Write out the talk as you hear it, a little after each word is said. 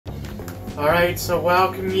Alright, so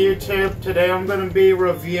welcome YouTube. Today I'm going to be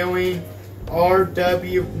reviewing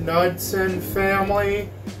R.W. Knudson family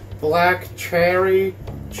black cherry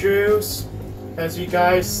juice, as you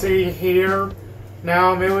guys see here.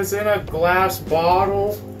 Now, it was in a glass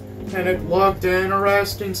bottle and it looked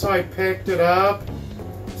interesting, so I picked it up.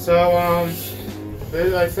 So,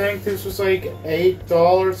 I think this was like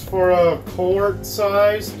 $8 for a quart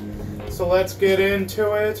size. So let's get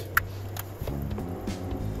into it.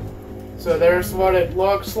 So there's what it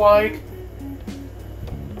looks like.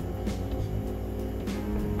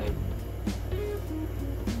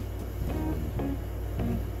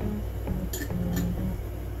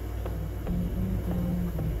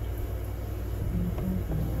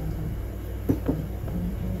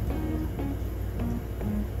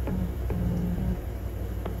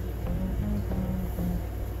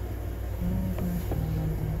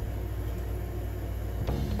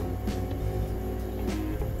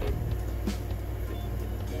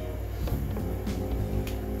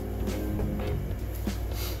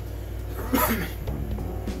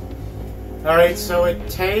 Alright, so it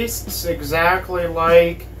tastes exactly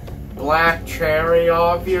like black cherry,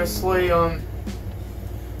 obviously.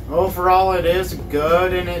 Overall it is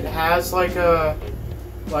good, and it has like a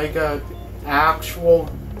actual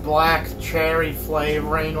black cherry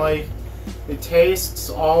flavoring. Like, it tastes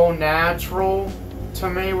all natural to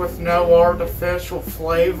me with no artificial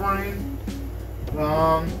flavoring.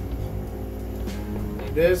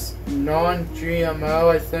 It is non-GMO.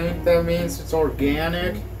 I think that means it's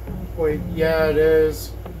organic. Wait, yeah, it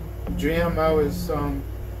is. GMO is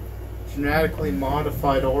genetically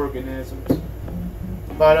modified organisms.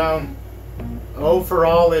 But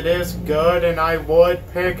overall it is good, and I would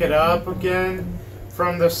pick it up again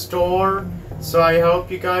from the store. So I hope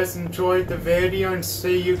you guys enjoyed the video, and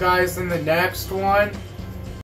see you guys in the next one.